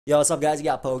Yo, what's up, guys? You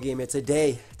got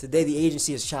PokeaimMD. Today the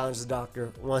agency has challenged the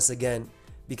doctor once again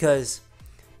because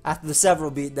after the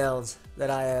several beatdowns that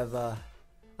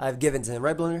I've given to him,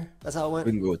 right, Blender? That's how it went.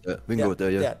 We can go with that. We can go with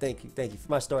that. Yeah. Yeah. Thank you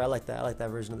for my story. I like that. I like that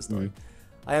version of the story.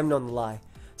 I am known to lie.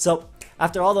 So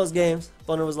after all those games,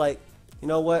 Blender was like, you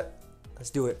know what? Let's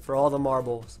do it for all the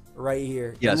marbles right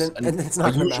here. Yes. And it's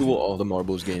not the gonna usual matter. all the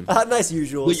marbles game. Nice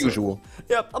usual. The usual.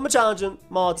 Yep. I'm gonna challenge him.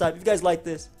 I'm all type. If you guys like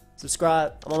this,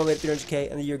 subscribe. I'm on my way to 300K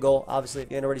and the year goal. Obviously,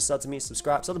 if you ain't already subbed to me,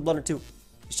 subscribe. Sub to Blender too.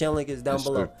 His channel link is down Yes,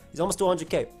 below. sir. He's almost to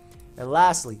 100K. And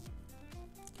lastly,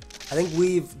 I think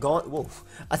we've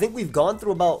gone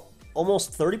through about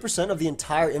almost 30% of the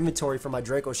entire inventory for my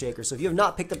Draco Shaker. So if you have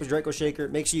not picked up a Draco Shaker,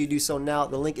 make sure you do so now.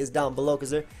 The link is down below because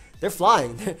they're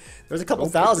flying. There's a couple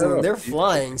thousand of them. They're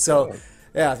flying. So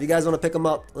yeah, if you guys want to pick them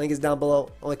up, link is down below.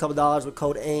 Only a couple dollars with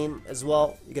code AIM as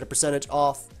well. You get a percentage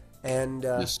off. And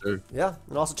Yes, sir. yeah,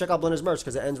 and also check out Blender's merch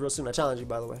because it ends real soon. I challenge you,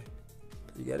 by the way.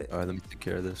 You get it? All right, let me take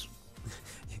care of this.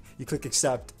 You click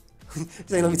accept. He's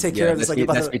saying, let me take care of this. Like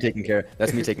That's me taking care.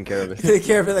 That's me taking care of it. take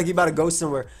care of it like you about to go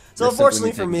somewhere. So You're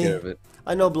unfortunately simply for taking me, care of it.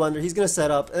 I know Blender. He's gonna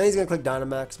set up and then he's gonna click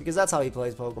Dynamax because that's how he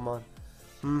plays Pokemon.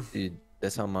 Dude,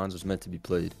 that's how Mons was meant to be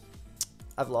played.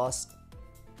 I've lost.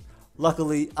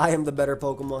 Luckily, I am the better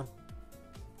Pokemon.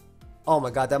 Oh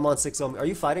my god, that Mon 6-0 me. Are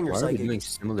you fighting or Why are we psychic? doing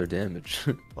similar damage?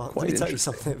 Well, let Quite me tell you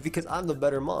interesting. something. Because I'm the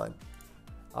better Mon.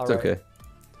 All It's right, okay.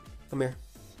 come here.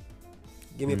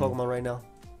 Give me a Pokemon right now.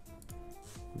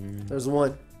 There's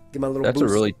one. Get my little That's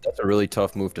boost. that's a really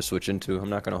tough move to switch into. I'm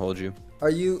not gonna hold you. Are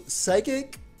you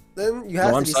psychic? Then you have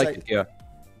No, to I'm be psychic. Yeah.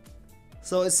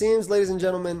 So it seems, ladies and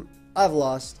gentlemen, I've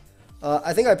lost.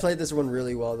 I think I played this one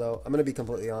really well, though. I'm gonna be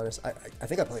completely honest. I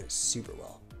think I played it super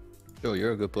well. Yo,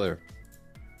 you're a good player.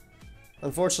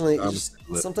 Unfortunately, I'm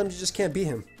sometimes you just can't beat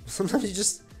him. Sometimes you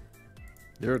just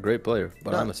You're a great player,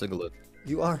 but No. I'm a Sigalith.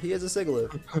 you are. He is a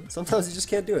Sigalith. Sometimes you just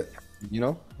can't do it. You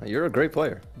know, you're a great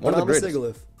player. But One of I'm the a greatest.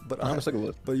 Sigalith. But I'm a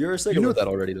Sigalith. But you're a Sigalith. You knew that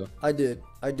already, though. I did.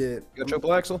 I did. You got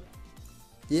triple axle?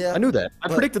 Yeah. I knew that. I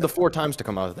but- predicted the 4 times to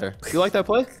come out there. You like that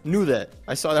play? Knew that.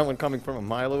 I saw that one coming from a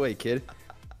mile away, kid.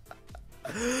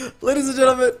 Ladies and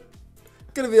gentlemen,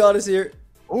 gonna be honest here.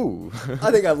 Ooh.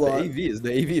 I think I've lost.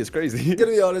 The AV is crazy.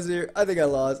 Gonna be honest here, I think I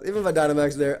lost. Even if I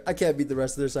Dynamax there, I can't beat the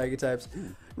rest of their Psychic types.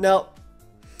 Now,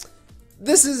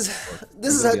 this is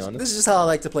just how I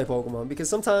like to play Pokemon because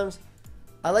sometimes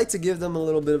I like to give them a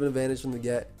little bit of an advantage from the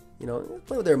get. You know,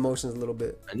 play with their emotions a little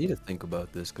bit. I need to think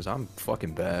about this because I'm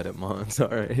fucking bad at Mons. All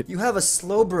right. You have a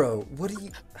Slowbro. What do you?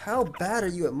 How bad are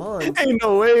you at Mons? Ain't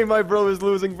no way my bro is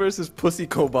losing versus Pussy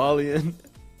Cobalion.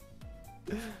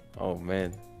 Oh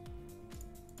man.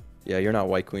 Yeah, you're not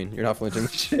White Queen. You're not flinching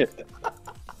with shit.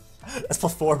 That's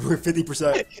plus 4. We're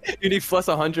 50%. You need plus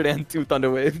 100 and 2 Thunder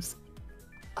Waves.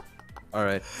 All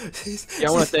right. Yeah,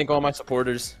 I want to thank all my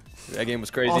supporters. That game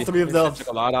was crazy. All 3 of them. It took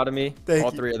a lot out of me. Thank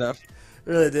all you. 3 of them.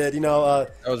 Really did. You know,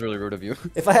 That was really rude of you.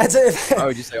 if I had to, Why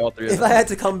would you say all 3 of if them? I had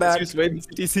to come back, You swayed in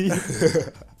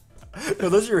CTC. no,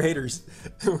 those are your haters.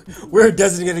 We're a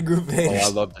designated group of Oh, haters. I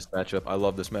love this matchup. I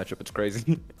love this matchup. It's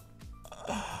crazy.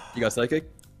 You got Psychic?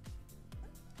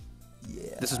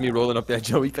 Yeah. This is me rolling up that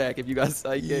Joey pack if you got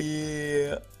Psychic.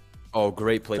 Yeah. Oh,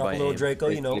 great play Drop by a little AIM. Draco,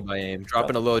 Great you know. play by AIM.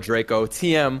 Dropping a little Draco.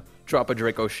 TM, drop a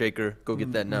Draco Shaker. Go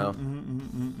get that now.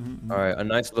 All right, a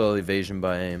nice little evasion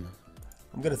by AIM.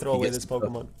 I'm gonna throw He away gets this the-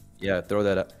 Pokemon. Yeah, throw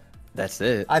that up. That's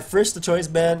it. I frisked the choice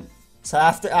band, so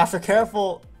after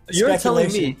careful You're telling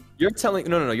speculation, me.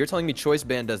 No. You're telling me Choice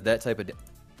Band does that type of.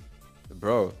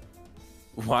 Bro,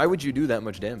 why would you do that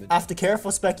much damage? after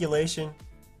careful speculation.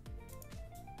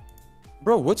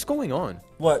 Bro, what's going on?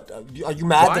 What? Are you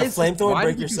mad that flamethrower why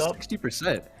break did you do yourself?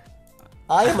 60%.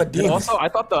 I am a And demon. also, I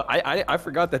thought I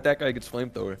forgot that guy gets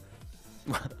flamethrower.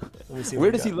 Let me see. Where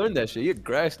what does he got. learn that shit? He a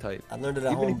grass type. I learned it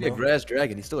at Even home, if he's a bro. grass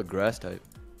dragon, he's still a grass type.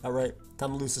 All right, time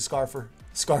to lose the scarf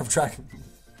dragon.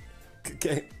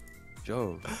 Okay.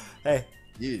 Joe, Hey,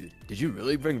 dude, did you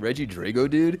really bring Reggie Drago,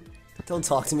 dude? don't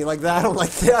talk to me like that. I don't like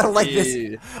that. I don't like this.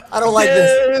 Dude. I don't like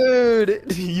this.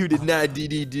 Dude, you did not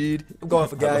DD, dude. I'm going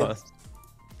for I guy. lost.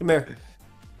 Come here.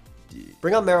 Dude,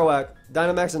 Bring out Marowak,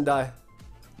 Dynamax, and die.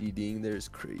 DDing there is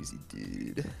crazy,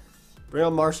 dude. Bring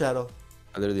out Marshadow.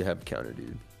 I literally have a counter,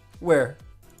 dude. Where?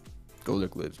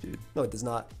 Golurk lives, dude. No, it does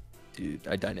not. Dude,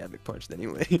 I dynamic punched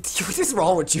anyway. What is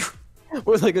wrong with you? What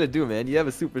was I gonna do, man? You have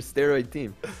a super steroid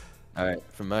team. All right,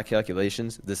 from my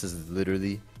calculations, this is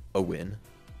literally a win.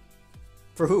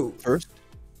 For who? First,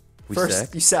 we First,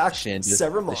 sack you sack the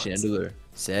several mons. Chandelier.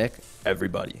 Sack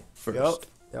everybody first.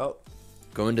 Yep.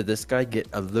 Go into this guy, get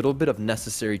a little bit of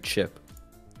necessary chip.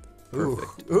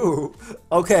 Perfect. Ooh.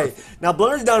 Okay. Now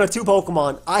Blur's down to 2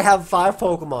 Pokemon. I have 5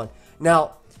 Pokemon.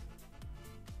 Now,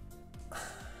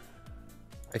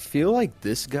 I feel like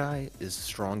this guy is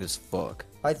strong as fuck.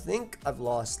 I think I've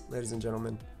lost, ladies and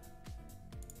gentlemen.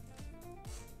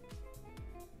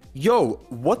 Yo,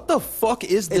 what the fuck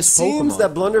is It this seems Pokemon?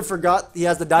 that Blunder forgot he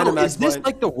has the Dynamax Is this button.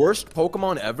 like the worst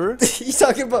Pokemon ever? You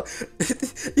talking about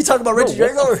Reggie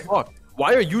Bro, what Drago? the fuck?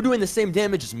 Why are you doing the same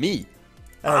damage as me?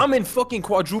 I'm in fucking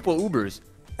quadruple Ubers.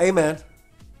 Hey man.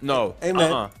 No. Hey,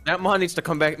 man. That mon needs to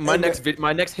come back. My next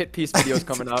hit piece video is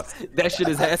coming out. That shit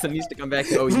is ass and needs to come back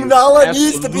to OU. Nala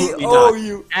needs to be Absolutely not.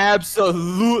 OU.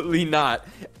 Absolutely not.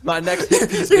 My next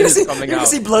hit piece You're is coming gonna out.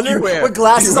 see Blunder Beware. with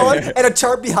glasses on Beware. and a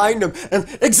chart behind him, and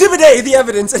Exhibit A, the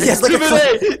evidence, and he has like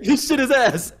Exhibit A! This shit is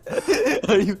ass.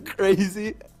 Are you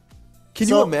crazy? Can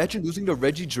you So- imagine losing to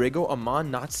Reggie Drago, a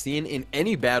mon not seen in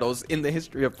any battles in the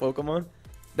history of Pokemon?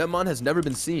 That mon has never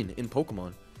been seen in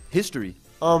Pokemon history.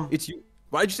 It's you.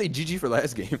 Why'd you say GG for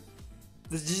last game?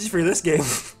 This is for this game.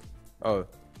 Oh,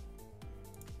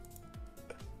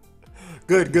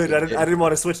 Good. I didn't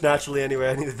want to switch naturally anyway.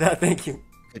 I needed that. Thank you.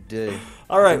 good day.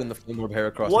 All right. Putting the Flame Orb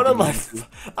Heracross One of into my.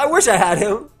 you. I wish I had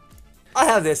him. I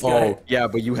have this guy. Oh, yeah,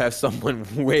 but you have someone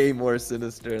way more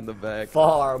sinister in the back.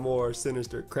 Far more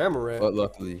sinister. Cramorant. But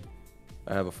luckily,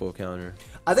 I have a full counter.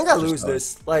 I think I just lose not.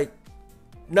 this. Like,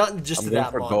 not just I'm to going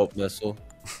that for mod. Gulp Missile.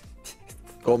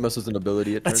 Gulp Missile's an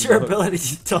ability, it That's turns your out. ability,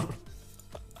 you dumb.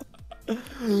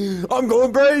 I'm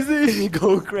going crazy!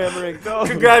 Go, Cramorant, go!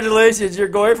 Congratulations, you're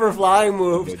going for flying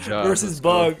moves Good job, versus let's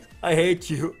go. bug. I hate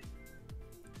you.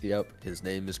 Yep, his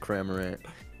name is Cramorant.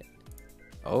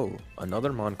 Oh,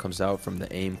 another mon comes out from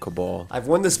the AIM Cabal. I've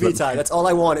won the speed tie. That's all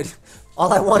I wanted.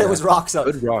 All I wanted was rocks up.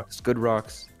 Good rocks, good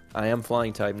rocks. I am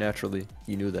flying type naturally.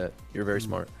 You knew that. You're very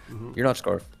smart. You're not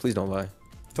Scarf. Please don't lie.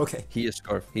 Okay. He is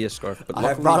Scarf. He is Scarf. But I have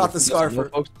luckily, brought out what the he doesn't know,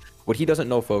 Scarfer. folks- What he doesn't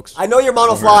know, folks. I know you're mono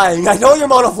Don't hurt flying. I know you're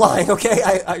mono flying. Okay.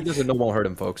 He doesn't know won't hurt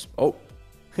him, folks. Oh,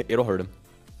 it'll hurt him.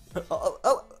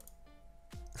 Oh.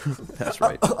 That's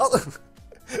right.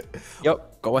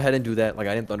 Yep. Go ahead and do that. Like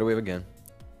I didn't Thunderwave again.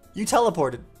 You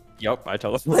teleported. Yep. I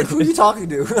tell us. Like, who are you talking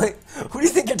to? Like, who do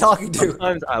you think you're talking to?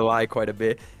 Sometimes I lie quite a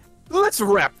bit. Let's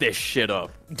wrap this shit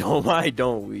up. Don't lie,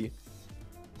 don't we?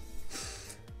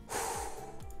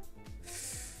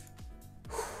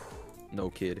 No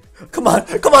kid. Come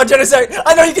on, Genocide.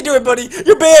 I know you can do it, buddy.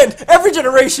 You're banned every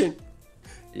generation.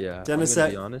 Yeah. I'm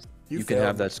Genocide, gonna be honest. you You can failed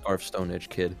have me. that Scarf Stone Edge,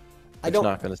 kid. I It's don't-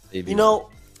 not gonna save you. You know,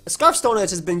 Scarf Stone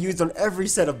Edge has been used on every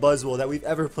set of Buzzwole that we've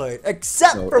ever played,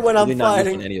 except No, for when it's I'm really not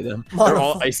using fighting. any of them. Mono- They're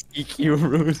all Ice EQ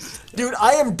roost. Dude,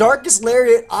 I am Darkest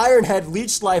Lariat, Ironhead,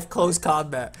 Leech Life, Close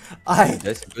Combat.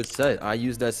 That's a good set. I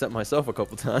used that set myself a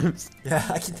couple times. Yeah,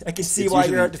 I can see It's why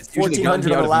usually- you're at it's usually gotten 1400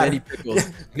 me on out the of ladder. Many pickles.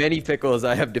 Many pickles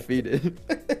I have defeated.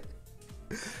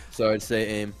 So I'd say,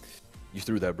 AIM, you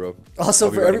threw that, bro. Also,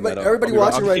 I'll be for writing that everybody up.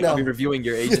 watching right I'll now. be reviewing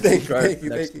your agency Thank chart you,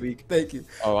 next thank you, week. thank you.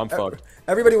 Oh, I'm fucked.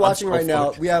 Everybody watching so right now,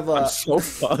 fucked. we have I'm so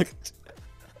fucked.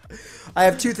 I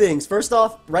have two things. First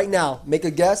off, right now, make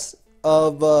a guess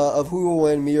of who will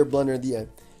win, me or Blunder in the end.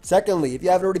 Secondly, if you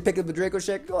haven't already picked up the Draco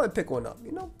Shake, go ahead and pick one up.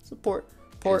 You know, support.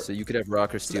 Okay, so you could have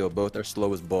Rock or Steel. Both are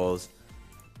slow as balls.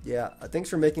 Yeah, thanks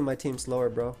for making my team slower,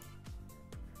 bro.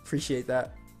 Appreciate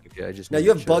that. Okay, I just Now need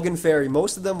you to have Bug and Fairy.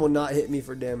 Most of them will not hit me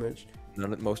for damage.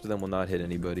 Most of them will not hit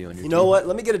anybody on your You team. know what?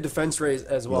 Let me get a defense raise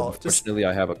as well. Just Unfortunately,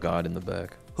 I have a god in the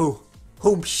back. who?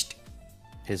 Psht.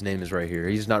 His name is right here.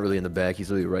 He's not really in the back.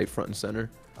 He's really right front and center.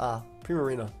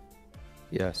 Primarina.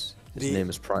 Yes. His The- name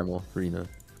is Primal Rena.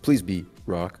 Please be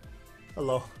Rock.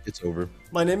 Hello. It's over.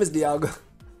 My name is Diago.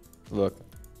 Look.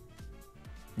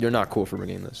 You're not cool for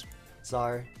bringing this.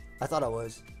 Sorry. I thought I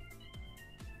was.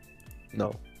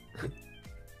 No.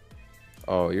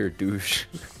 Oh, you're a douche.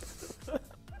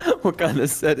 What kind of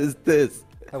set is this?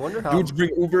 I wonder how. Dudes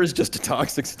bring Ubers just to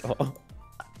toxic stall.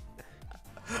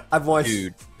 I've won.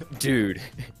 Dude. Dude.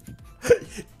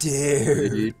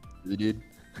 Dude. Dude.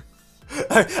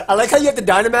 I like how you have the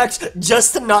Dynamax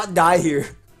just to not die here.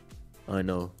 I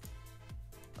know.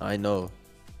 I know.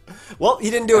 Well,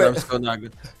 he didn't do And I'm it. still not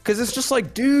good. Because it's just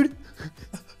like, dude.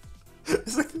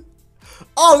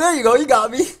 Oh, there you go. You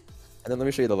got me. And then let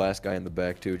me show you the last guy in the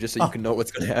back, too, just so you can know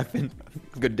what's going to happen.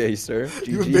 Good day, sir.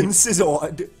 You've GG. been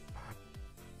scissored.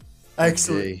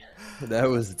 Excellent. Day.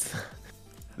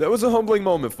 That was a humbling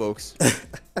moment, folks.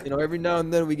 You know, every now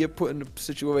and then we get put in a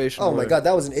situation Oh my where- god,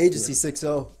 that was an agency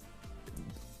 6-0.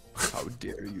 How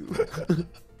dare you?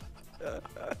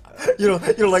 You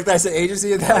don't like that I said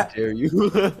agency in How that? dare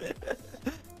you?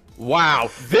 Wow,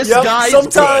 this Yep, guy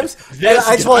sometimes, is good. and This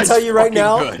I just want guy's to tell you right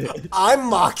fucking now, good. I'm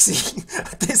Moxie.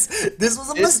 This was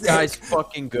a This guy's mistake.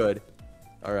 fucking good.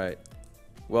 All right.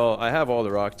 Well, I have all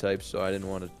the rock types, so I didn't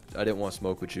want to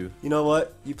smoke with you. You know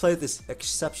what? You played this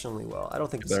exceptionally well. I don't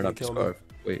think You this is better gonna not be kill me. scarf.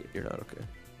 Wait, you're not okay.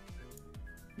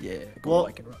 Yeah. Go Well,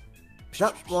 like it.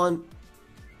 that one.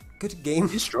 Good game.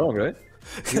 He's strong, right?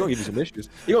 He gonna give you some issues.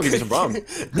 He gonna give you some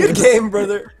problems. Good game,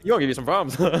 brother. He gonna give you some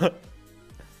problems.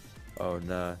 Oh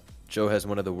nah. Joe has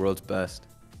one of the world's best.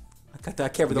 I got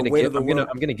that camera the weight of the world.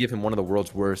 I'm gonna give him one of the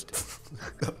world's worst.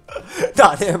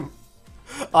 Not him.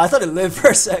 Oh, I thought it lived for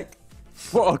a sec.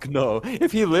 Fuck no.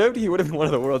 If he lived, he would have been one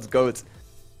of the world's goats.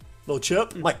 Little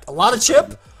chip. Like, a lot of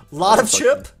chip. A lot of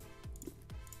chip.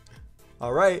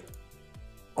 All right.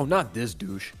 Oh, not this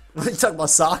douche. What are you talking about,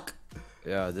 sock?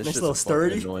 Yeah, this Nice is little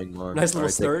sturdy. annoying one. Nice little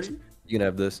Alright, sturdy. You can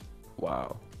have this.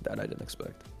 Wow, that I didn't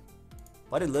expect.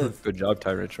 Why did it live? Good job,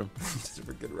 Tyrantrum.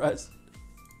 Super good rest.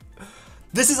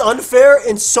 This is unfair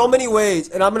in so many ways,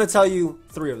 and I'm going to tell you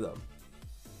 3 of them.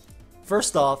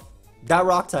 First off, that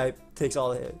rock type takes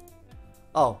all the hit.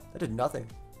 Oh, that did nothing.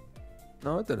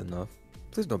 No, I did enough.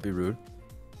 Please don't be rude.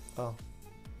 Oh.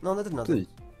 No, that did nothing. Please.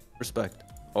 Respect.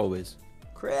 Always.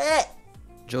 Crit!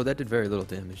 Joe, that did very little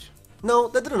damage. No,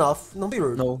 that did enough. Don't be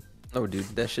rude. No, dude,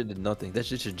 that shit did nothing. That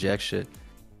shit just jack shit.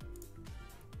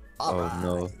 Alright.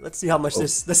 no. Let's see how much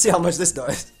this. Let's see how much this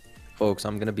does. Folks,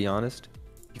 I'm gonna be honest.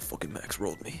 You fucking max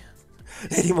rolled me.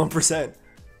 81%.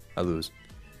 I lose.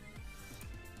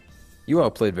 You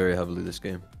outplayed very heavily this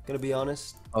game. Gonna be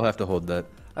honest. I'll have to hold that.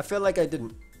 I feel like I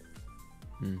didn't.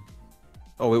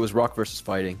 Oh, it was rock versus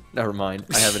fighting. Never mind.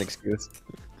 I have an excuse.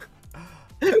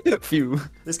 Phew.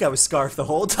 This guy was scarfed the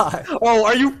whole time. Oh,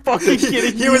 are you fucking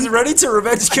kidding me? He was ready to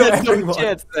revenge kill I had no everyone.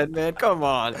 chance then, man. Come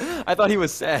on. I thought he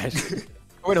was Sash.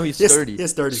 Oh, wait, no, he's Yes, sturdy.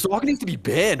 he's sturdy. Stalk needs to be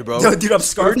banned, bro. No, dude, I'm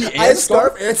scarfed. Sturdy I am and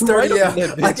scarfed and sturdy, Right up yeah. in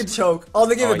that I bitch. can choke. Oh,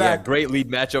 they give Oh, it yeah, back. great lead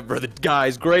matchup for the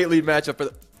guys. Great lead matchup for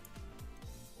the...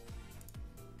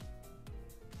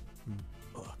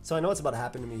 So I know what's about to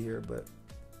happen to me here, but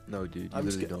No, dude, you I'm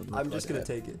just, literally don't know I'm what's just about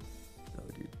gonna to take it. happen.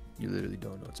 No, dude, you literally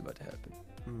don't know what's about to happen.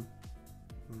 Hmm.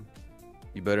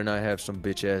 You better not have some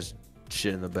bitch-ass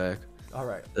shit in the back. All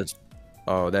right. That's...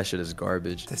 Oh, that shit is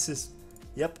garbage. This is.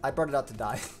 Yep, I brought it out to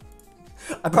die.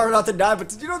 I brought it out to die,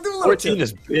 but you don't do a little 14 chip.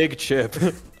 is big chip.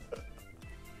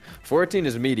 14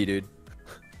 is meaty, dude.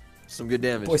 Some good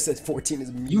damage. Boy said 14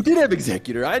 is me. You did have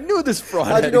Executor. I knew this fraud.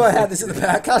 How'd you know I had this in the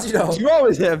back? How'd you know? You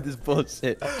always have this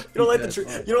bullshit. You don't like the tree?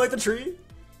 You don't like the tree?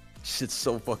 Shit's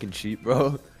so fucking cheap,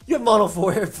 bro. You have mono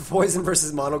poison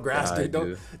versus mono grass, Yeah, I dude.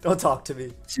 do. Don't talk to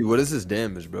me. See, what is this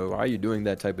damage, bro? Why are you doing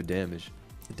that type of damage?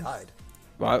 He died.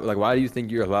 Why do you think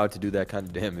you're allowed to do that kind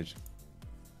of damage?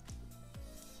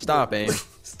 Stop, aim.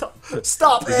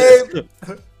 Stop, aim.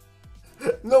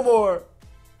 No more.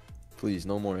 Please,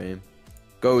 no more aim.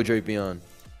 Go, Drapion.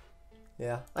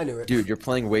 Yeah, I knew it. Dude, you're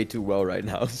playing way too well right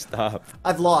now. Stop.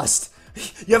 I've lost.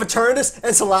 You have a Turnus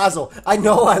and Salazzle. I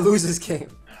know I lose this game.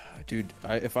 Dude,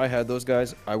 if I had those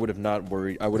guys, I would have not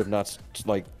worried. I would have not,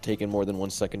 like, taken more than 1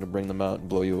 second to bring them out and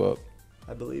blow you up.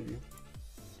 I believe you.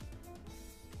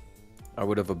 I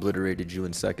would have obliterated you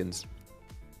in seconds.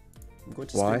 I'm going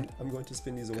to Why? Spin, I'm going to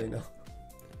spin these away now.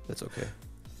 That's okay.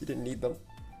 You didn't need them.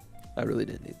 I really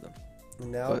didn't need them.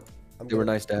 And now But I'm they were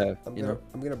nice to have, I'm you gonna, know?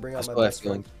 I'm gonna bring I out my still have best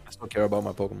friend. feelings. I still care about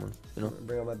my Pokemon, you know? I'm gonna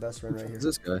bring out my best friend right here. Who's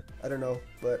this guy? I don't know,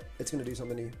 but it's gonna do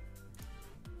something to you.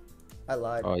 I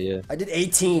lied. Oh, yeah. I did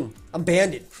 18. I'm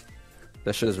banded.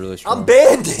 That shit is really strong. I'm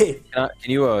banded. Can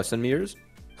you send me yours?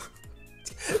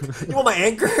 You want my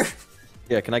anchor?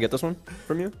 Yeah, can I get this one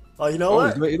from you? Oh, you know Oh,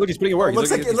 what? look, he's putting it work. It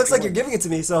looks like you're giving it to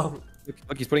me. So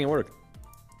Look, he's putting in work.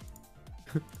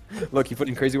 Look, he put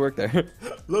in crazy work there.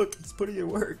 look, he's putting in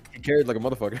work. He carried like a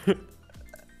motherfucker.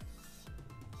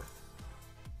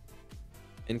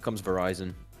 In comes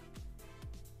Verizon.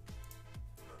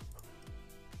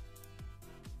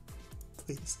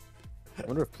 Please. I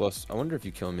wonder if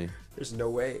you kill me. There's no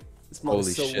way. This mon Holy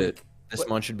is so shit. weak. This What?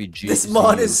 mon should be G. This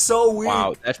mon is so weak.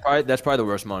 Wow, that's probably the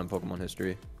worst mon in Pokemon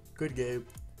history. Good game.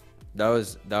 That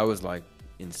was like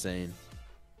insane.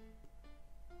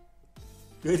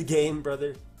 Good game,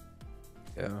 brother.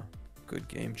 Yeah. Good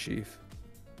game, Chief.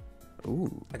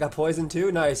 Ooh. I got poison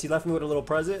too. Nice. He left me with a little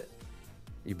present.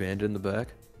 You banned it in the back?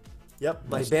 Yep.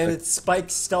 My Nice. bandit spike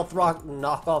stealth rock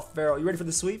knockoff barrel. You ready for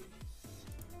the sweep?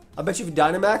 I bet you if you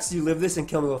Dynamax, you live this and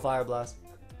kill me with Fire Blast.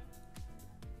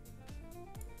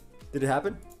 Did it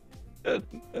happen?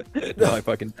 No, I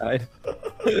fucking died.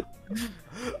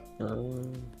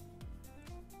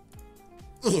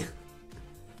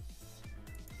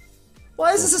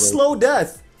 Why is this a slow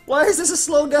death? Why is this a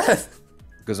slow death?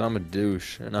 Because I'm a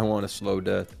douche and I want a slow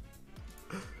death.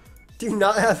 Do you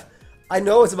not have... I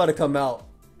know it's about to come out.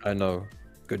 I know.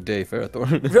 Good day,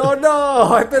 Ferrothorn. Oh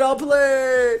no! I've been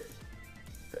outplayed!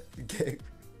 Okay.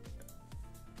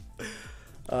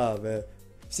 Oh man.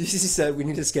 CCC said we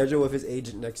need to schedule with his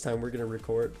agent next time we're gonna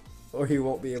record. or he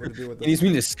won't be able to deal with He them. needs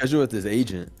me to schedule with his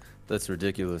agent. That's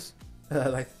ridiculous.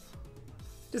 Like,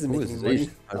 doesn't Who make is any his money.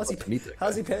 agent? I'd love to meet that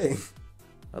How's guy. he paying?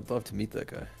 I'd love to meet that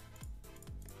guy.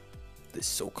 This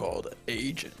so-called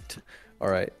agent. All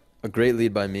right, a great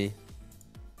lead by me.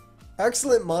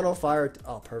 Excellent mono fire.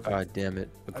 Oh, perfect. God damn it.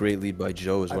 A great lead by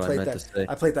Joe is what I meant to say.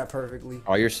 I played that perfectly.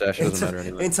 Oh, your sash doesn't matter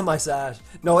anyway. Into my sash.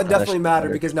 No, it that definitely shit mattered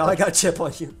matters. because now I got chip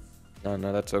on you. No,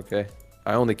 that's okay.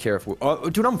 I only care if we...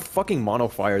 Oh, dude, I'm fucking mono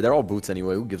fire. They're all boots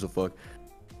anyway. Who gives a fuck?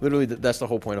 Literally, that's the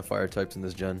whole point of fire types in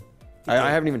this gen.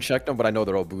 I haven't even checked them, but I know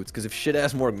they're all boots. Because if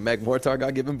shit-ass Meg Mortar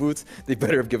got given boots, they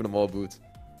better have given them all boots.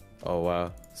 Oh,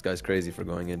 wow. This guy's crazy for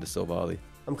going into Silvally.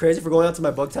 I'm crazy for going out to my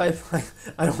bug type.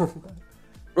 I don't...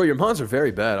 Bro, your mons are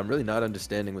very bad. I'm really not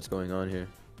understanding what's going on here.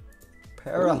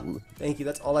 Para. Ooh. Thank you.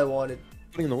 That's all I wanted.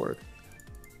 Putting in the work.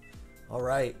 All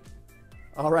right.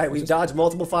 All right. We've dodged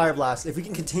multiple fire blasts. If we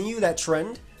can continue that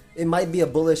trend, it might be a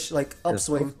bullish, like,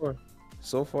 upswing. Yeah,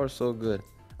 so far, so good.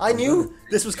 I knew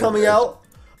this was coming out.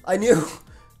 I knew.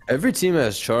 Every team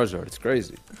has Charizard. It's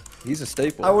crazy. He's a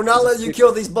staple. I will not let you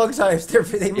kill these bug types.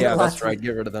 They mean Yeah, a lot that's to right. me.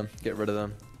 Get rid of them. Get rid of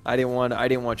them. I didn't want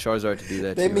Charizard to do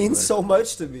that. They too, mean anyway. so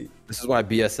much to me. This is why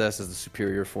BSS is the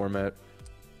superior format.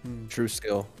 True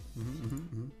skill.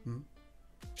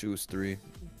 Choose 3.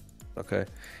 Okay.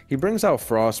 He brings out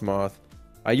Frostmoth.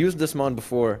 I used this mon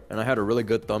before, and I had a really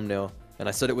good thumbnail. And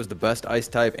I said it was the best ice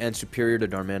type and superior to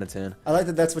Darmanitan. I like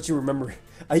that that's what you remember.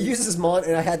 I used this mon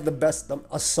and I had the best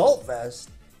assault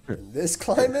vest. In this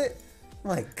climate?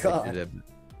 My god.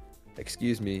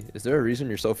 Excuse me, is there a reason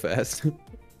you're so fast?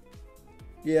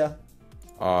 Yeah.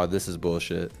 Aw, this is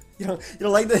bullshit. You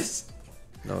don't like this?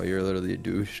 No, you're literally a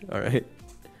douche. Alright.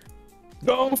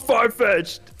 Go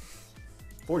far-fetched!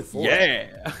 44.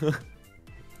 Yeah!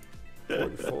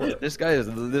 44. This guy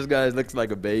looks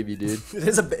like a baby, dude. It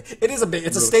is a bit.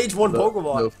 It's a stage 1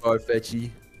 Pokemon. No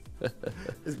far-fetchy.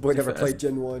 This boy never fast. played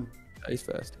Gen 1. He's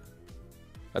fast.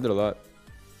 I did a lot.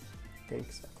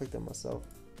 Thanks. I clicked on myself.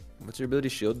 What's your ability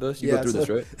shield does? You go through this,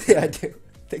 right? Yeah, I do.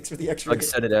 Thanks for the extra Like hit.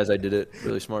 said it as I did it.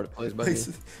 Really smart plays by me.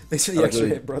 Thanks for the extra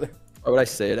hit, brother. Why would I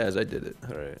say it as I did it?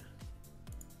 Alright.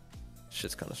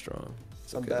 Shit's kind of strong.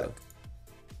 It's I'm okay back. though.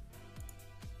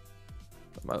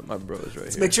 My bro is right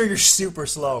Let's here. make sure you're super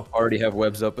slow. Already have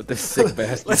webs up with this sick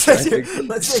bastard. Let's make sure you're even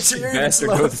bastard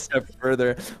slow. goes a step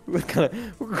further.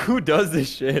 Who does this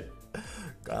shit?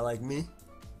 Guy like me?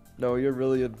 No, you're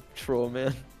really a troll,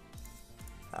 man.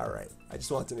 Alright. I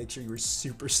just wanted to make sure you were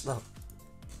super slow.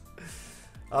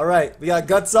 Alright, we got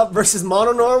Guts Up versus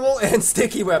Mono Normal and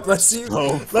Sticky Web. Let's see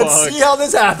how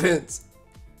this happens.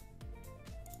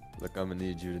 Look, I'm gonna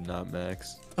need you to not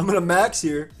max. I'm gonna max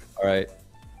here. Alright.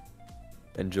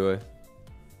 Enjoy.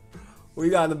 What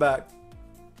you got in the back?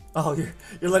 Oh,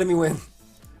 you're letting me win.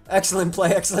 Excellent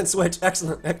play, excellent switch,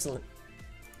 excellent.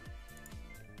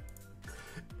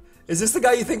 Is this the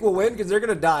guy you think will win? Because they're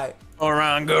gonna die.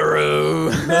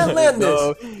 Orangaroo! Man, land this.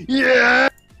 No. Yeah!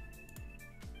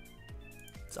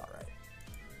 It's alright.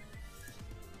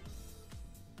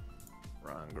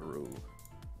 Orangaroo.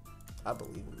 I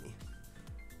believe in me.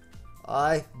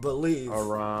 I believe.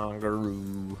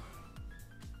 Orangaroo.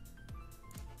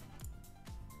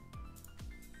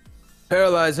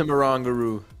 Paralyze him,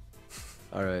 Orangaroo.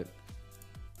 Alright.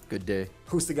 Good day.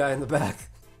 Who's the guy in the back?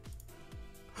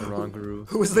 Orangaroo.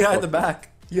 Who was the guy in the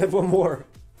back? You have one more.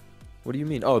 What do you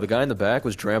mean? Oh, the guy in the back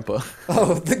was Drampa.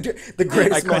 Oh, the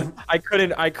greatest one.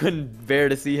 I couldn't bear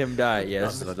to see him die. Yeah,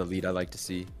 this is the lead I like to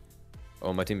see.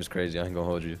 Oh, my team is crazy. I ain't gonna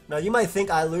hold you. Now you might think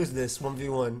I lose this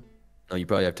 1v1. No, you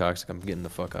probably have Toxic. I'm getting the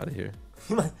fuck out of here.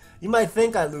 You might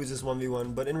think I lose this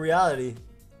 1v1, but in reality,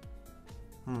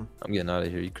 I'm getting out of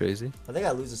here. You crazy? I think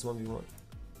I lose this 1v1.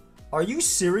 Are you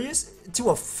serious? To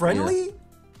a friendly? Yeah.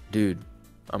 Dude,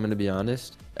 I'm gonna be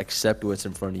honest. Accept what's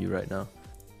in front of you right now.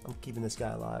 I'm keeping this guy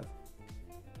alive.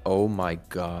 Oh my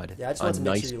god. Yeah, I just want to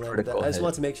make sure you landed that. I just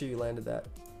want to make sure you landed that.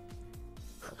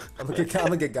 I'm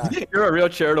a good guy. You're a real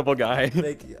charitable guy.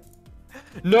 Thank you.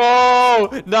 No,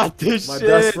 not this My shit.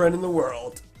 best friend in the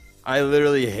world. I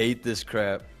literally hate this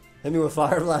crap. Hit me with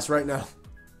Fire Blast right now.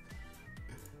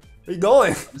 Where you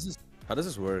going? How does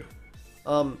this work?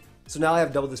 So now I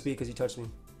have double the speed because you touched me.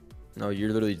 No,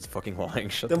 you're literally just fucking lying.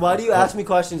 Shut Then the why fuck do you up. ask me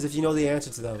questions if you know the answer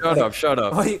to them? Shut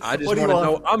up. I just what want do you to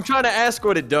want? know. I'm trying to ask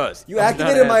what it does. You I'm trying to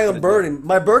activated my ask what it unburden.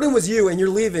 My burden was you, and you're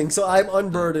leaving, so I'm does.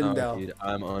 unburdened No, now. dude,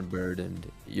 I'm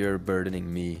unburdened. You're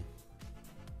burdening me.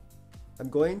 I'm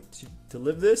going to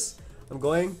live this. I'm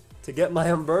going to get my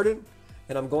unburden,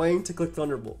 and I'm going to click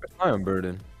Thunderbolt. I'm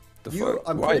unburdened. The fuck?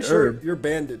 I'm White pretty sure herb? you're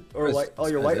banded or Chris, white. Oh,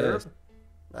 this you're guy's white herb.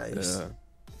 ass. Nice. Yeah.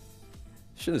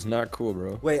 Shit is not cool,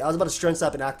 bro. Wait, I was about to strength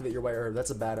stop and activate your white herb. That's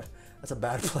a bad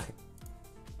play.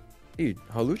 Dude,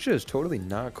 Halucha is totally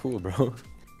not cool, bro.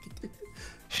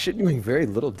 Shit doing very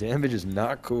little damage is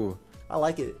not cool. I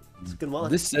like it. It's a good one.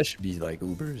 This set should be like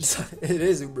Ubers. It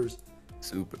is Ubers.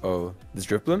 Super. Oh, this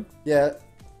Drifblim? Yeah.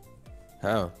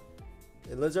 How?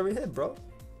 It lives every hit, bro.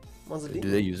 Do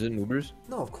they use it in Ubers?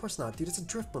 No, of course not, dude. It's a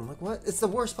Drifblim. Like, what? It's the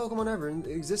worst Pokemon ever in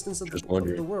the existence of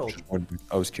the world.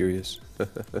 I was curious.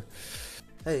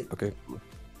 Hey. Okay.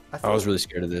 I was really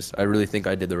scared of this. I really think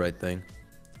I did the right thing.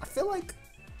 I feel like...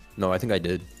 No, I think I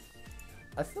did.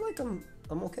 I feel like I'm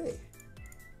okay.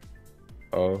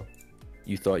 Oh,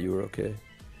 you thought you were okay.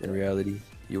 In reality,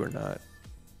 you were not.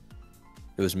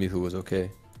 It was me who was okay.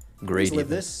 Great. Live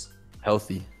this.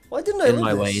 Healthy. Why didn't I in live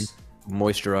my this? lane?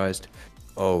 Moisturized.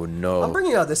 Oh no. I'm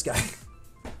bringing out this guy.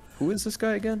 Who is this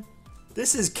guy again?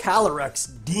 This is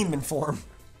Calyrex demon form.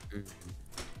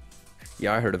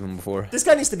 Yeah, I heard of him before. This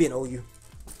guy needs to be an OU.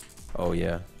 Oh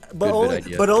yeah. But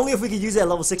only if we could use it at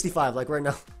level 65, like right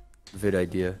now. Vid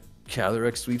idea.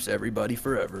 Calyrex sweeps everybody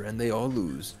forever, and they all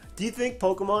lose. Do you think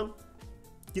Pokemon? Do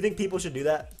you think people should do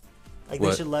that? Like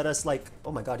what? They should let us like.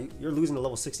 Oh my God, you're losing to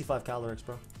level 65 Calyrex,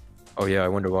 bro. Oh yeah, I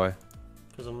wonder why.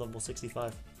 Because I'm level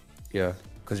 65. Yeah,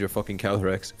 because you're fucking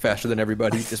Calyrex. Faster than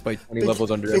everybody, despite 20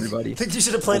 levels under everybody. Think you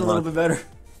should have played a little bit better.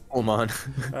 Hold on.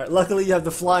 Alright, luckily you have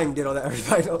the flying ditto that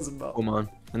everybody knows about. Hold on.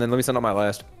 And then let me send out my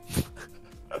last.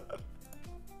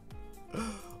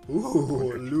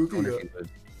 Ooh, Lugia.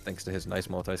 Thanks to his nice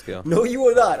multi-scale. No, you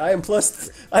are not. I am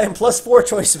plus 4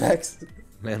 choice specs.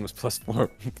 Man was plus 4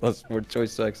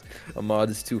 choice specs. A mod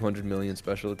is 200 million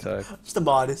special attack. Just a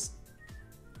modest.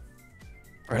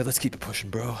 Alright, let's keep it pushing,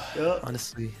 bro. Yeah.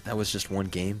 Honestly, that was just one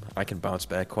game. I can bounce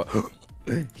back quite.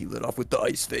 He lit off with the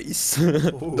ice face.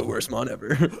 The worst mod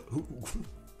ever.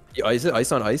 Yeah, is it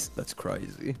ice on ice? That's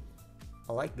crazy.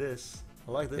 I like this.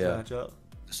 I like this Yeah. matchup.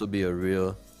 This will be a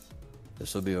real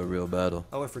battle.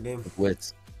 I went for game. With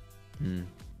wits. I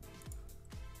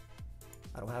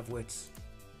don't have wits.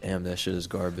 Damn, that shit is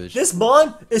garbage. This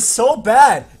mon is so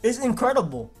bad. It's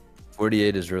incredible.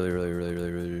 48 is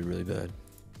really bad.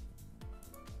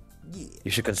 Yeah.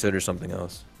 You should consider something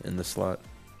else in the slot.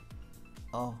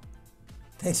 Oh.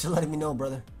 Thanks for letting me know,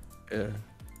 brother. Yeah.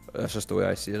 That's just the way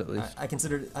I see it, at least. I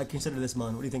consider this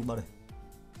mon. What do you think about it?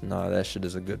 Nah, that shit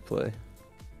is a good play.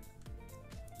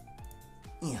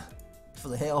 Yeah. For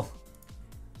the hail.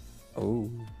 Oh.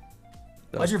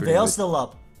 Why's your veil still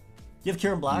up? You have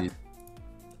Kieran Black? Yeah.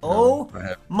 Oh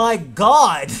No, my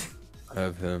God! I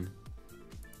have him.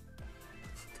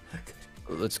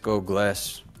 Let's go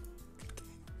glass.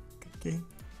 Okay.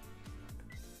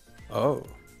 Oh.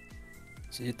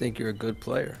 So you think you're a good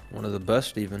player. One of the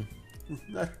best, even.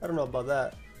 I don't know about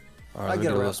that. All right, I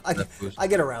get around. I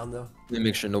get around though. Let me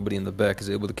make sure nobody in the back is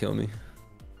able to kill me.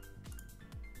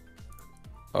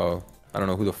 Oh, I don't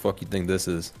know who the fuck you think this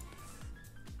is.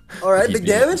 All right, big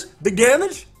damage. Big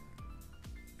damage.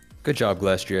 Good job,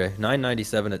 Glass J.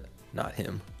 997. Not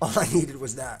him. All I needed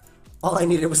was that. All I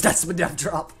needed was that Spadef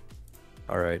drop.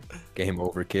 All right, game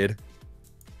over, kid.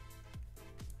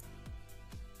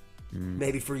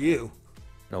 Maybe for you.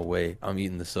 No way, I'm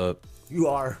eating this up. You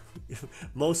are,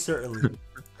 most certainly.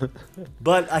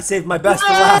 But I saved my best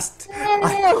for last.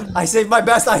 I saved my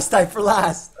best ice type for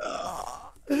last.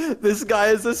 This guy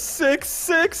is a sick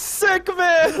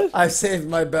man. I saved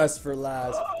my best for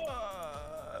last.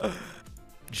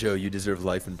 Joe, you deserve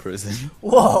life in prison.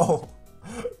 Whoa.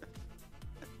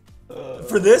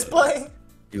 For this play?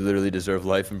 You literally deserve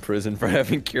life in prison for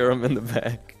having Kyurem in the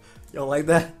back. You don't like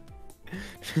that?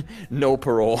 No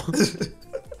parole. Just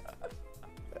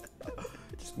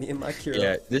me and my Kyurem.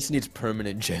 Yeah, this needs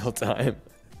permanent jail time.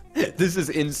 This is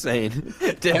insane.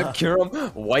 To have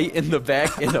Kyurem white in the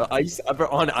back in the ice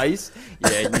on ice.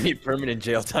 Yeah, you need permanent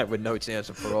jail time with no chance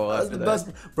of parole. That's after the that.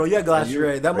 best, bro. Yeah, Glass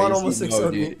Ray. That mod almost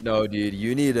 6 No, dude,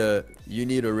 you need to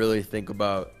really think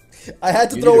about. I had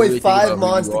to throw away 5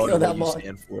 mons to kill that mod.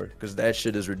 Because that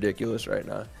shit is ridiculous right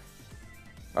now.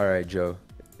 All right, Joe.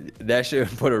 That shit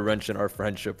would put a wrench in our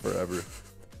friendship forever.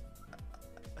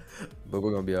 But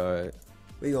we're gonna be all right.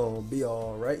 We gonna be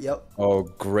all right. Yep. Oh,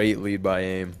 great lead by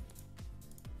AIM.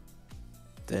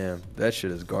 Damn, that shit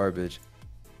is garbage.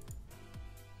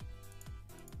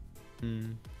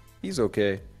 He's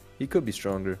okay. He could be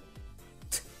stronger.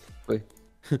 Wait.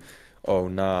 Oh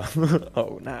nah.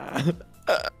 Oh nah.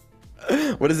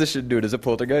 What does this shit do? Does it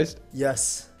poltergeist?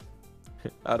 Yes.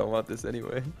 I don't want this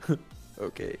anyway.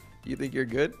 Okay. You think you're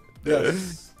good?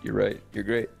 Yes. You're right. You're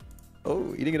great.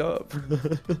 Oh, eating it up.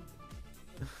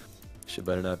 Shit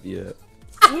better not be it.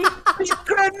 You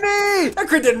crit me! That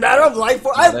crit didn't matter. I'm life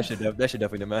for. Yeah, that should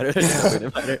definitely didn't matter. That should definitely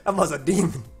didn't matter. That was a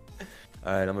demon.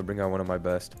 Alright, I'm gonna bring out one of my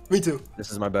best. Me too.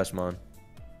 This is my best mon.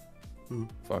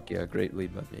 Fuck yeah, great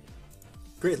lead by me.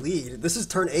 Great lead. This is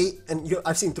turn 8, and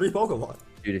I've seen 3 Pokemon.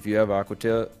 Dude, if you have Aqua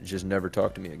Tail, just never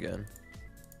talk to me again.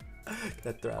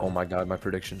 That threat. Oh my god, my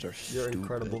predictions are You're stupid.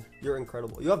 incredible. You're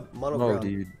incredible. You have mono No, ground.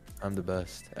 dude, I'm the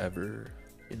best ever.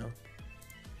 You know.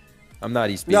 I'm not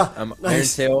E-Speed. No, I'm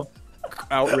nice. Iron Tail.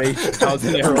 Outrage.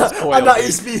 Thousand Arrows. Coil, I'm not dude.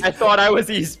 E-Speed. I thought I was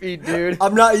E-Speed, dude.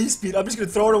 I'm not E-Speed. I'm just gonna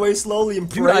throw it away slowly and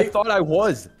Dude, I pray. thought I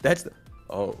was. That's the...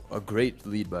 Oh, a great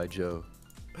lead by Joe.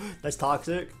 That's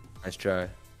toxic. Nice try.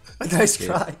 Nice Kid.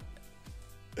 try.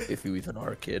 If you even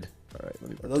are a kid. All right,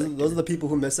 let me. Those are the people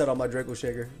who miss out on my Draco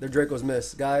Shaker. Their Dracos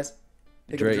miss, guys.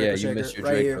 Take a Yeah, Draco you Shaker missed your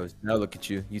right Dracos. here. Now look at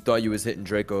you. You thought you was hitting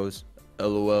Dracos.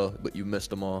 LOL, but you missed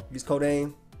them all. Use code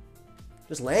AIM.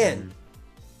 Just land.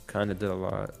 Kinda did a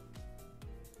lot.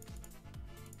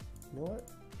 You know what?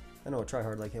 I know a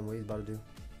tryhard like him. What he's about to do.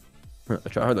 I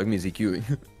try hard like me, ZQing.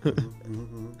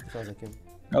 Sounds like him.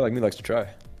 I like me likes to try.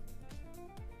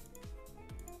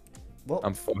 Well,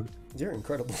 I'm fucked. you're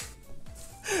incredible.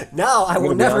 Now I I'm will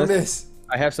gonna be never honest. miss.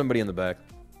 I have somebody in the back.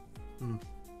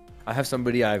 I have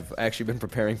somebody I've actually been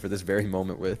preparing for this very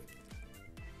moment with.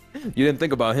 You didn't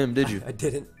think about him, did you? I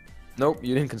didn't. Nope,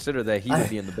 you didn't consider that he would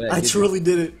be in the back. I did you? truly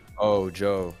did it. Oh,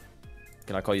 Joe.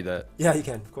 Can I call you that? Yeah, you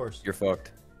can, of course. You're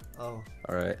fucked. Oh,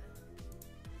 Alright.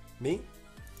 me?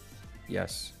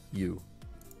 Yes, you.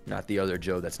 Not the other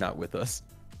Joe that's not with us.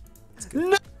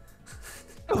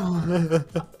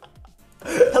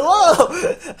 Hello!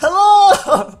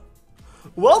 Hello!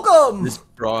 Welcome! This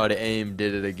broad aim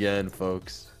did it again,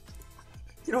 folks.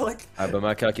 You know, like, By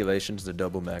my calculations, the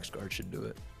double max guard should do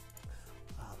it.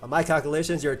 by my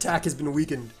calculations, your attack has been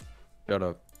weakened. Shut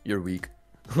up. You're weak.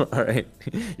 Alright.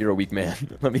 You're a weak man.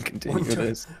 Let me continue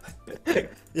this.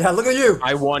 Yeah, look at you.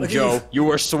 I won, Look at Joe. you. You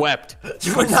were swept.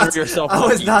 You were not- yourself I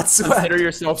was lucky. not swept. Consider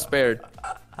yourself spared.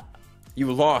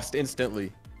 You lost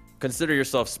instantly. Consider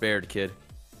yourself spared, kid.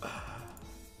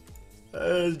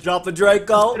 Drop a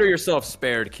Draco. Consider yourself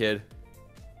spared, kid.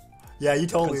 Yeah, you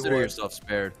totally Consider would. yourself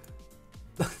spared.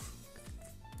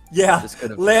 Yeah, This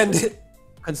could've- land it.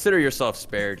 Consider yourself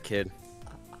spared, kid.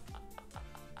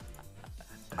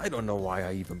 I don't know why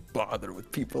I even bother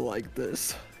with people like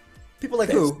this. People like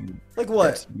Thanks, who? dude. Like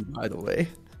what? Thanks, dude, by the way.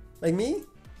 Like me?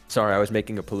 Sorry, I was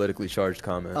making a politically charged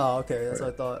comment. Oh, okay, that's what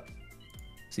I thought.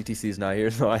 CTC's not here,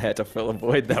 so I had to fill a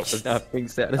void that was not being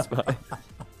satisfied.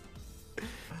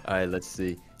 Alright, let's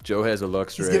see. Joe has a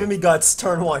Luxray. He's giving me guts.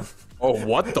 Turn 1. Oh,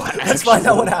 what the Let's find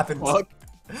out what happens. fuck?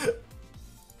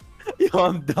 Yo,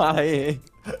 I'm dying.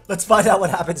 Let's find out what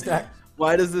happens next.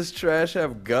 Why does this trash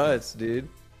have guts, dude?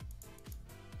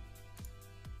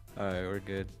 Alright, we're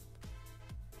good.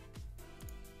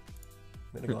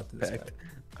 I'm gonna go out to this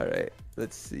guy. Alright,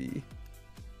 let's see.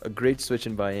 A great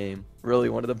switching by aim. Really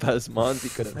one of the best mons he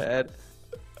could have had.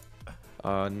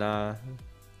 Nah.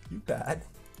 You bad?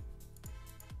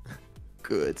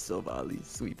 Good, Silvally.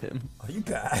 Sweep him. Are you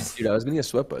bad? Dude, I was gonna get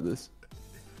swept by this.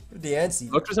 The antsy.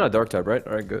 Luxray's not a dark type, right?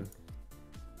 Alright, good.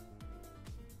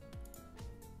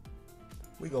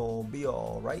 We gonna be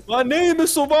alright. My name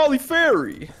is Silvally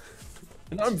Fairy.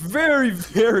 And I'm very,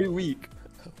 very weak.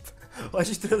 Why'd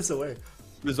you throw this away?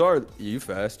 Bizarre. Are you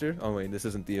faster? Oh wait, this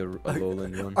isn't the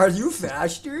Alolan one. Are you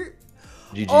faster?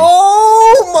 GG.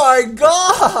 Oh my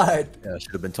god! Yeah, I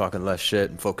should have been talking less shit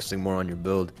and focusing more on your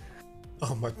build.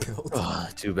 Oh my build. Ah,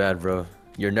 too bad, bro.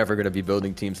 You're never gonna be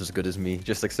building teams as good as me.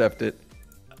 Just accept it.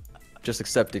 Just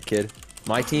accept it, kid.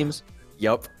 My teams?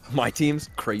 Yup. My teams?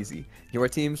 Crazy. Your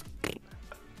teams?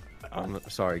 I'm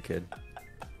sorry, kid.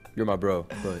 You're my bro,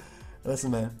 but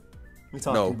Listen, man. Let me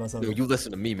talk to you no, about something. no, you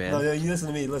listen to me, man. No, you listen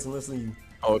to me. Listen to you.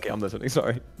 Oh, okay, I'm listening.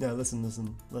 Sorry. Yeah, listen.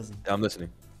 I'm listening.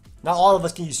 Not all of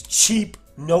us can use cheap,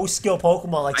 no-skill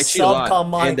Pokemon like I cheat a lot,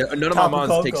 Subcom and none of my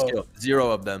mons take skill. 0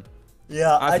 of them.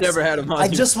 Yeah, I've never had a mon. I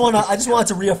just wanted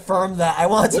to reaffirm that. I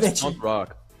wanted to make What's sure. punk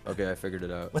rock? Okay, I figured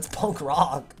it out. What's punk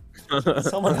rock? Someone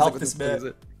I was help like, this what the fuck man. is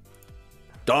it?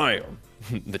 Damn,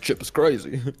 the chip is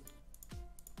crazy.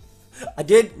 I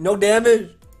did no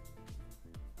damage.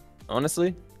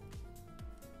 Honestly,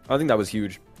 I think that was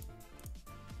huge.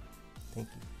 Thank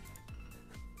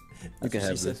you. You can That's what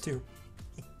have she said this. too.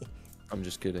 I'm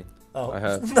just kidding. Oh I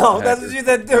have. no, I that's have what she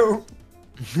said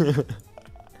too.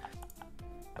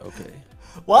 Okay,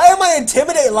 Why am I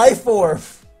intimidate life form?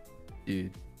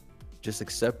 dude, just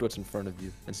accept what's in front of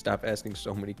you and stop asking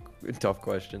so many tough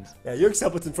questions. Yeah, you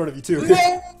accept what's in front of you too.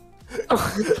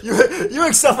 you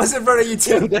accept what's in front of you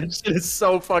too. That shit is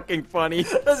so fucking funny.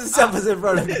 Let's accept what's in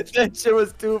front of you. That shit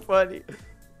was too funny.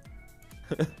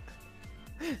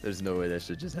 There's no way that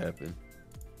should just happen.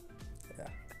 Yeah.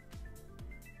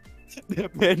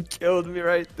 That man killed me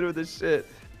right through the shit.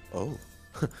 Oh,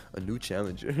 a new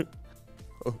challenger.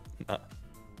 bro. Nah.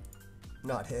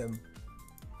 Not him.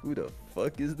 Who the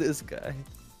fuck is this guy?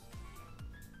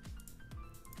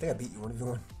 I think I beat you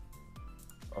 1v1.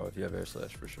 Oh, if you have air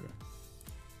slash for sure.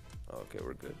 Oh, okay,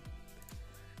 we're good.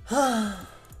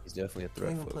 He's definitely a threat.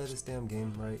 Can't even play this damn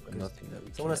game right. But nothing that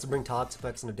we Someone has to bring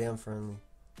Toxapex into damn friendly.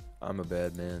 I'm a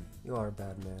bad man. You are a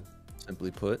bad man.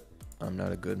 Simply put, I'm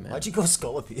not a good man. Why'd you go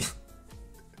Scolipede?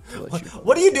 What,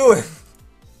 what are you doing?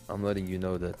 I'm letting you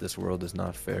know that this world is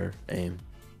not fair. Aim.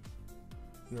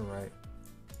 You're right.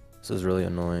 This is really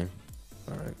annoying.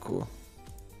 Alright, cool.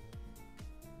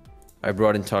 I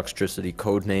brought in Toxtricity,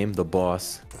 codename the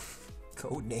boss.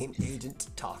 Codename Agent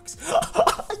Tox. Yo!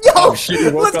 Oh, shit,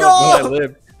 you woke Let's up go! when I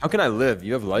live. How can I live?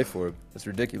 You have life orb. That's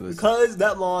ridiculous. Because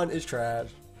that mon is trash.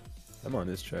 That mon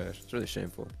is trash. It's really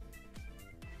shameful.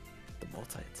 The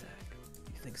multi-attack.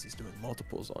 He thinks he's doing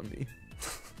multiples on me.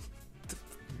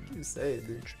 What you say,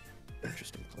 dude?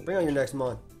 Interesting. Bring on your next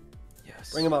mon.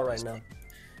 Yes. Bring him out right now.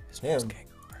 His name's Him.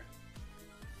 Gengar.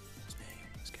 His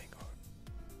name is Gengar.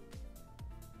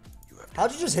 You have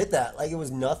How'd you just hit that? Like it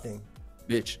was nothing.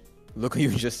 Bitch, look who you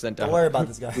just sent out. Don't worry about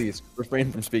this guy. Please,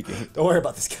 refrain from speaking. Don't worry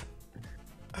about this guy.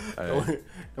 Alright.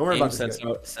 Don't worry Aim about this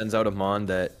guy. sends out a mon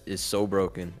that is so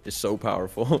broken, is so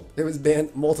powerful. It was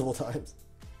banned multiple times.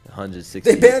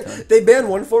 160. They banned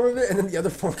one form of it, and then the other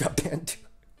form got banned too.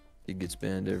 It gets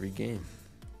banned every game.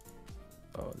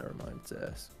 Oh, never mind. It's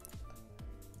ass.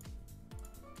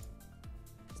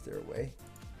 Is there a way?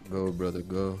 Go, brother,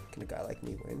 go. Can a guy like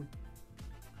me win?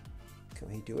 Can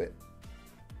he do it?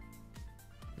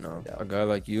 No, No. a guy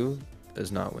like you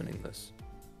is not winning this.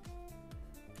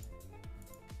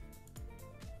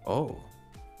 Oh,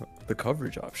 the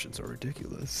coverage options are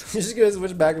ridiculous. You're just gonna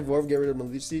switch back and forth, get rid of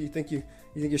Malusi. You think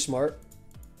you're smart?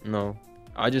 No,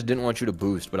 I just didn't want you to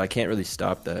boost, but I can't really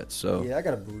stop that. So Yeah, I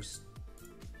got a boost.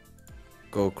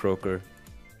 go, Croaker.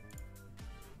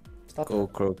 Stop Go,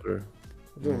 that. Croaker.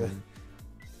 I'm doing that.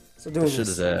 Stop doing Shit this.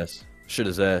 his ass. Shit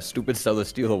his ass. Stupid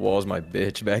Celesteal walls my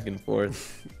bitch back and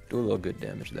forth. Do a little good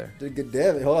damage there. Did good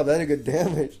damage. Hold on, that did good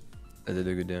damage. I did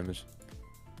a good damage.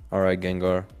 Alright,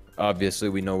 Gengar. Obviously,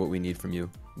 we know what we need from you.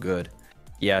 Good.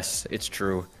 Yes, it's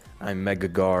true. I'm Mega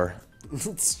Gar.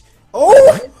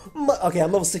 Oh! Okay,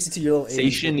 I'm level 62, you're level 80.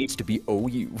 Station needs to be OU.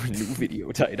 New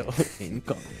video title.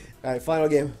 Incoming. Alright, final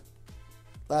game.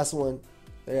 Last one.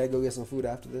 I gotta go get some food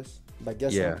after this. But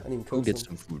guess Yeah, I didn't even go cook get some.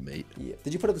 some food, mate. Yeah.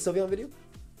 Did you put up the Sylveon video?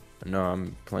 No,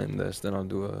 I'm playing this. Then I'll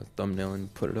do a thumbnail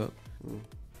and put it up.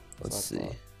 Let's see.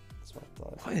 That's what I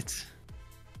thought. What?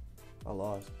 I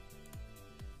lost.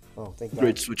 Oh, thank God.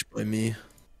 Great switch by me.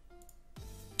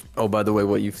 Oh, by the way,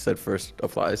 what you said first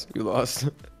applies. You lost.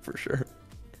 For sure.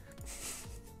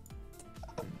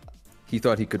 He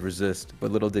thought he could resist,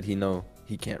 but little did he know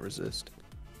he can't resist.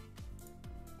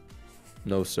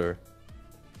 No, sir.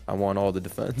 I want all the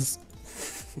defense.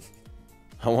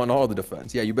 I want all the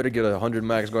defense. Yeah, you better get 100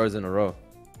 max guards in a row.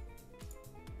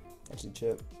 Actually,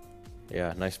 Chip.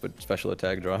 Yeah, nice special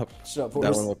attack drop. Shut up, That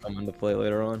Boris. one will come into play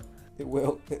later on. It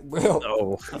will. It will.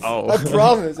 Oh, oh. I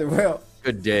promise it will.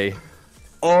 Good day.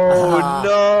 Oh, Ah,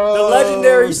 no. The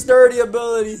legendary sturdy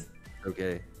ability.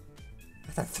 Okay,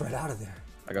 Get that thread out of there.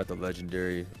 I got the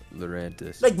legendary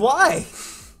Lurantis. Like, why?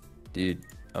 Dude,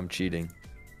 I'm cheating.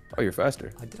 Oh, you're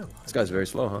faster. I did a lot. This guy's very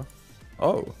slow, huh?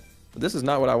 Oh, this is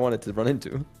not what I wanted to run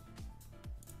into.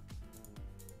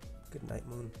 Good night,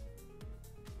 Moon.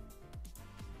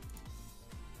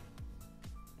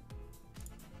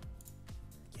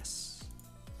 Yes.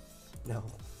 No.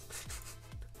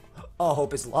 All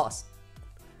hope is lost.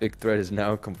 Big Threat is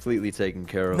now completely taken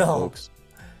care of, No. folks.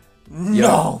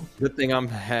 No. Good thing I'm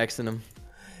hacking him.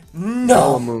 Go,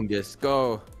 No. Moongus,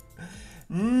 go.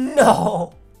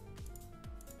 No.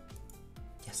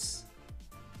 Yes.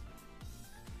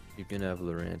 You can have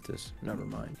Lurantis. Never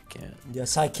mind, you can't.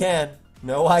 Yes, I can.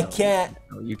 No, I can't.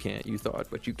 No, you can't. You thought,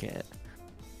 but you can't.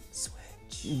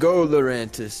 Switch. Go,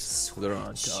 Lurantis. Switch.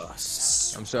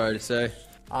 Lurantis. I'm sorry to say,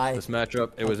 I. this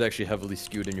matchup, it was actually heavily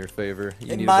skewed in your favor.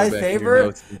 You In need to my go back in your favor?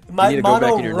 notes. My You need to go back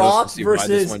mono in your rock notes to see why this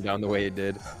versus- went down the way it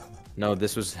did. No,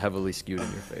 this was heavily skewed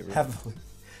in your favor. Heavily.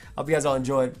 Hope you guys all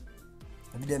enjoyed.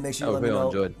 If you did, make sure you I let hope me you all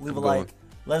know. enjoyed. Leave Have a a good like. one.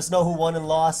 Let us know who won and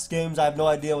lost games. I have no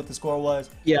idea what the score was.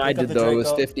 Yeah, I Pick up did the though. It was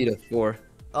Draco. 50 to 4.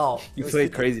 Oh, You it was played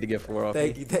 50. crazy to get 4 off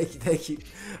Thank me. you, thank you, thank you.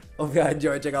 Hope you guys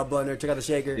enjoyed. Check out Blunder. Check out the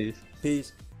Shaker. Peace.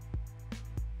 Peace.